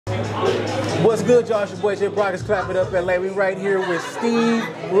What's good, y'all? It's your boy J.Brock. It's Clapitup LA. We right here with Steve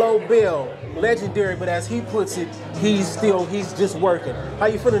Lobel, legendary, but as he puts it, he's just working. How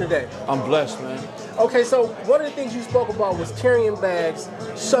you feeling today? I'm blessed, man. Okay, so one of the things you spoke about was carrying bags,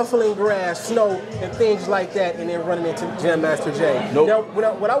 shuffling grass, snow, and things like that, and then running into Jam Master Jay. Nope.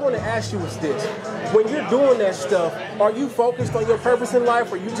 Now, what I want to ask you is this. When you're doing that stuff, are you focused on your purpose in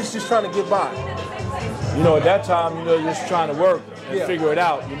life, or are you just trying to get by? You know, at that time, you know, you're just trying to work and figure it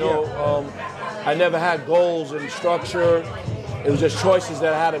out. You know, I never had goals and structure. It was just choices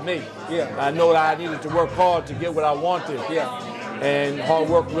that I had to make. Yeah. I know that I needed to work hard to get what I wanted. Yeah. And hard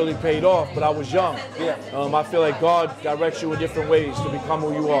work really paid off, but I was young. Yeah. I feel like God directs you in different ways to become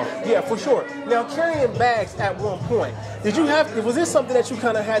who you are. Yeah, for sure. Now, carrying bags at one point, was this something that you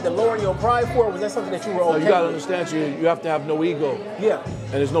kind of had to lower your pride for, or was that something that you were okay with? You got to understand, you have to have no ego. Yeah.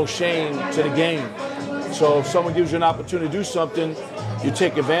 And there's no shame to the game. So if someone gives you an opportunity to do something, you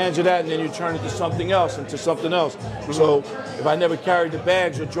take advantage of that and then you turn it to something else, into something else. So if I never carried the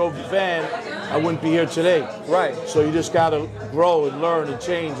bags or drove the van, I wouldn't be here today. Right. So you just got to grow and learn and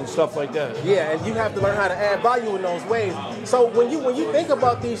change and stuff like that. Yeah, and you have to learn how to add value in those ways. So when you think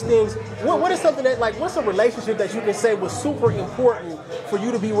about these things, what is something that, like, what's a relationship that you can say was super important for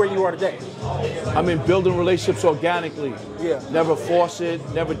you to be where you are today? I mean, building relationships organically. Yeah. Never force it,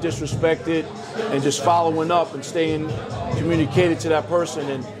 never disrespect it, and just following up and staying communicated to that person.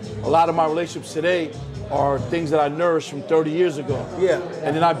 And a lot of my relationships today are things that I nourished from 30 years ago. Yeah.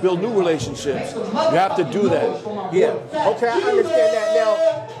 And then I build new relationships. You have to do that. Yeah. Okay, I understand that.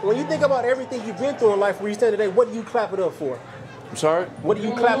 Now, when you think about everything you've been through in life, where you stand today, what do you clap it up for? I'm sorry? What do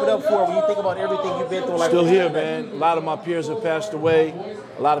you clap it up for when you think about everything you've been through in life? Still here, man. A lot of my peers have passed away.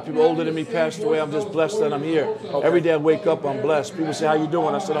 A lot of people older than me passed away. I'm just blessed that I'm here. Okay. Every day I wake up, I'm blessed. People say, how you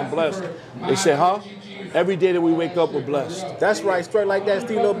doing? I said, I'm blessed. They say, huh? Every day that we wake up, we're blessed. That's right. Straight like that.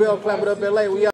 Steve Lobel, Clapitup LA. We out.